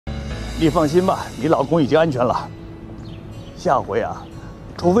你放心吧，你老公已经安全了。下回啊，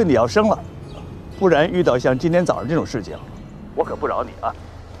除非你要生了，不然遇到像今天早上这种事情，我可不饶你啊！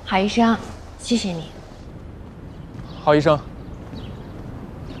郝医生，谢谢你。郝医生，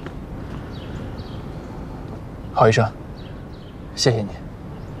郝医生，谢谢你。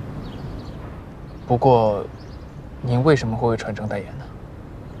不过，您为什么会为传承代言呢？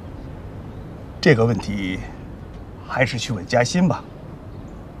这个问题，还是去问嘉欣吧。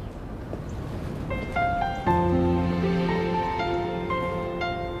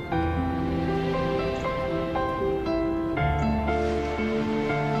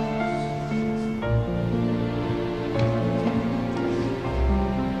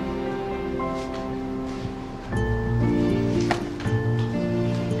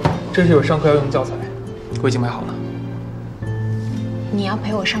 这是我上课要用的教材，我已经买好了。你要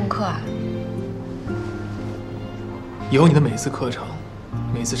陪我上课啊？以后你的每一次课程，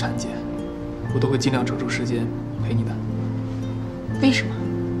每一次产检，我都会尽量抽出时间陪你的。为什么？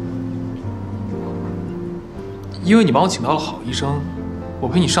因为你帮我请到了好医生，我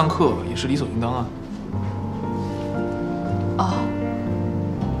陪你上课也是理所应当啊。哦。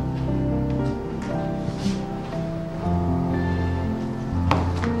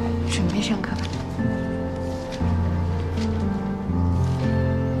 准备上课吧。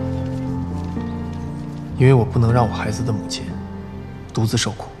因为我不能让我孩子的母亲独自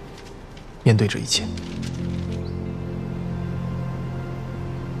受苦，面对这一切。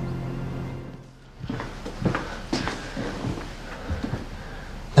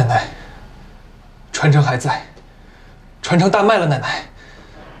奶奶，传承还在，传承大卖了，奶奶。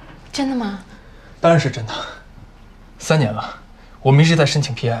真的吗？当然是真的。3年了。 我们一直在申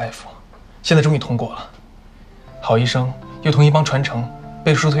请 PIF， 现在终于通过了。郝医生又同意帮传承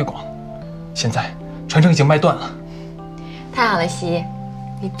背书推广，现在传承已经卖断了。太好了，西，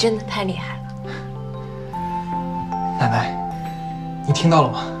你真的太厉害了。奶奶，你听到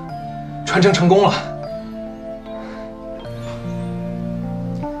了吗？传承成功了。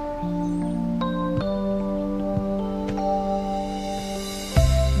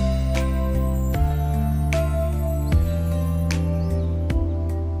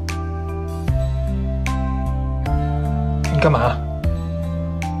干嘛？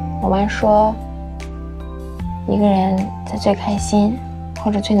我妈说，一个人在最开心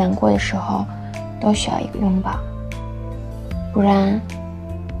或者最难过的时候，都需要一个拥抱，不然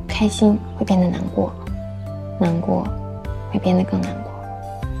开心会变得难过，难过会变得更难过。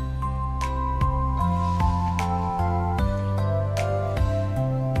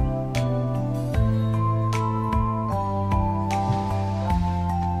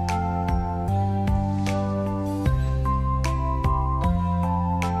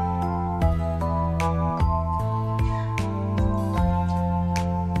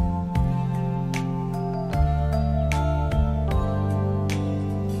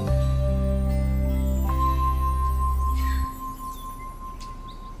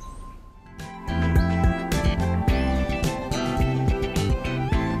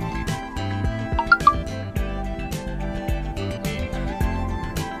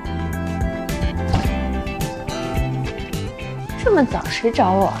这么早谁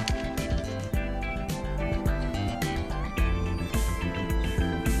找我？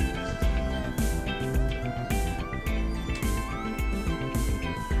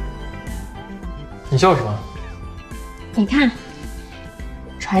你笑什么？你看，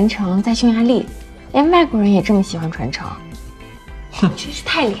传承在匈牙利，连外国人也这么喜欢传承，哼，真是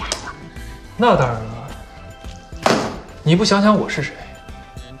太厉害了。那当然了，你不想想我是谁？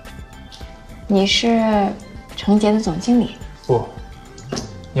你是程杰的总经理。 不，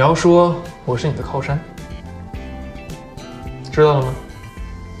你要说我是你的靠山，知道了吗？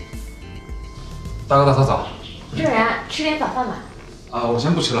大哥大嫂早。郑然，吃点早饭吧。啊，我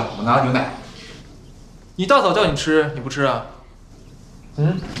先不吃了，我拿了牛奶。你大嫂叫你吃，你不吃啊？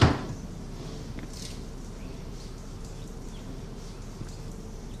嗯。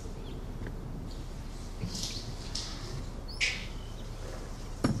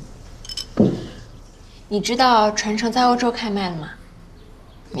你知道传承在欧洲开卖了吗？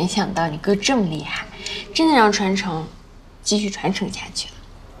没想到你哥这么厉害，真的让传承继续传承下去了。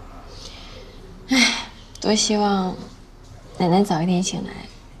唉，多希望奶奶早一点醒来，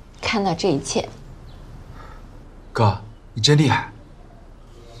看到这一切。哥，你真厉害。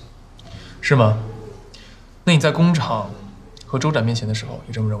是吗？那你在工厂和周展面前的时候，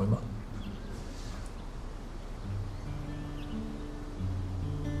也这么认为吗？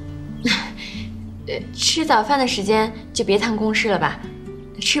吃早饭的时间就别谈公事了吧，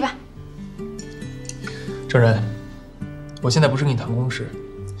吃吧。郑然，我现在不是跟你谈公事，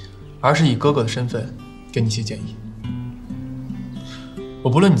而是以哥哥的身份给你一些建议。我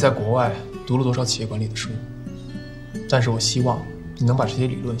不论你在国外读了多少企业管理的书，但是我希望你能把这些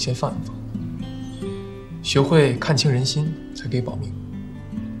理论先放一放，学会看清人心才可以保命。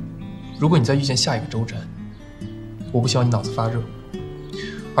如果你再遇见下一个周战，我不希望你脑子发热，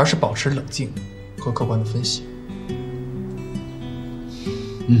而是保持冷静和客观的分析。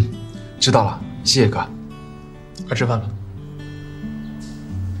知道了，谢谢哥。快吃饭吧。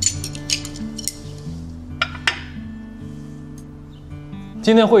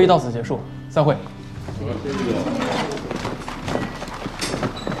今天会议到此结束，散会。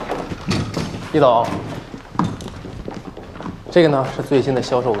易总，这个呢是最新的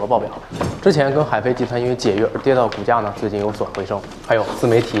销售额报表。之前跟海飞集团因为解约而跌到股价呢，最近有所回升。还有自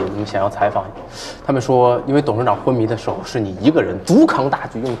媒体想要采访你，他们说因为董事长昏迷的时候是你一个人独扛大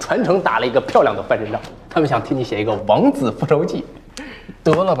局，用传承打了一个漂亮的翻身仗。他们想替你写一个王子复仇记。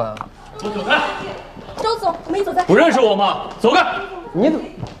得了吧，走开！周总，我们一走再。不认识我吗？走开！你怎么？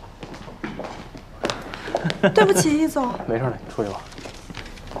对不起，易总。没事了，你出去吧。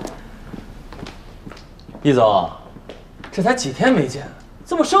易总，这才几天没见，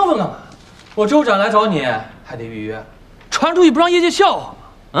这么生分干嘛？我周展来找你还得预约，传出去不让业界笑话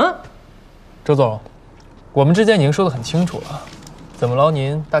吗？周总，我们之间已经说得很清楚了，怎么劳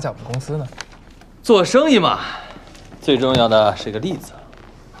您搭驾我们公司呢？做生意嘛，最重要的是个利字。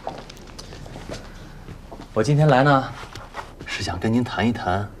我今天来呢，是想跟您谈一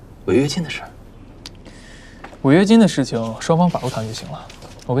谈违约金的事儿。违约金的事情，双方法务谈就行了，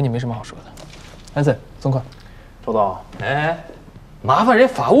我跟你没什么好说的。安森，松快。周总，哎，麻烦人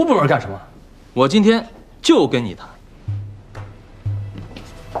法务部门干什么？我今天就跟你谈。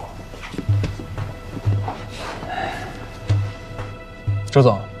周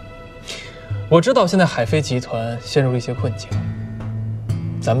总，我知道现在海飞集团陷入了一些困境，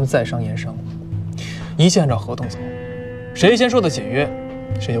咱们在商言商，一切按照合同走，谁先说的解约，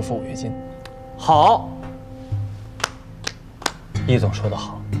谁就付违约金。好，易总说得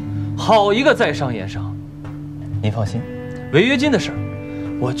好，好一个在商言商。您放心，违约金的事儿，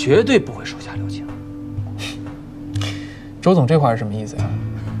我绝对不会手下留情。周总这话是什么意思呀？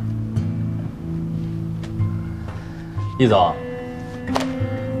易总，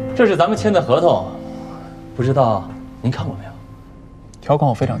这是咱们签的合同，不知道您看过没有？条款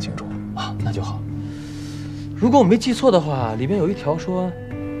我非常清楚啊，那就好。如果我没记错的话，里边有一条说，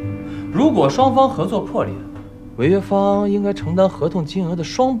如果双方合作破裂，违约方应该承担合同金额的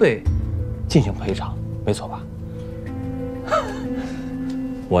双倍进行赔偿，没错吧？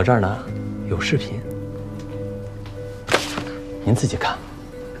我这儿呢有视频，您自己看。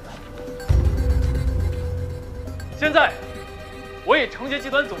现在，我以成杰集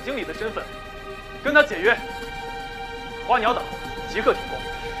团总经理的身份跟他解约，花鸟岛即刻停工。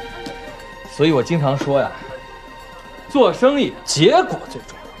所以我经常说呀，做生意结果最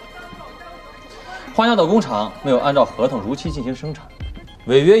重要。花鸟岛工厂没有按照合同如期进行生产，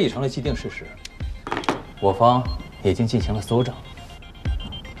违约已成了既定事实。我方已经进行了搜证。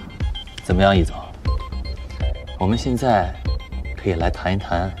怎么样，易总？我们现在可以来谈一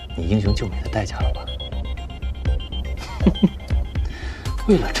谈你英雄救美的代价了吧？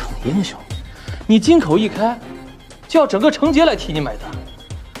为了逞英雄，你金口一开，就要整个成杰来替你买单。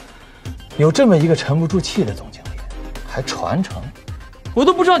有这么一个沉不住气的总经理，还传承，我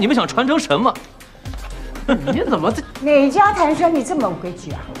都不知道你们想传承什么。你怎么这哪家谈生意这么有规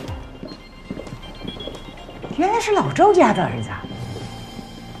矩啊？原来是老周家的儿子啊！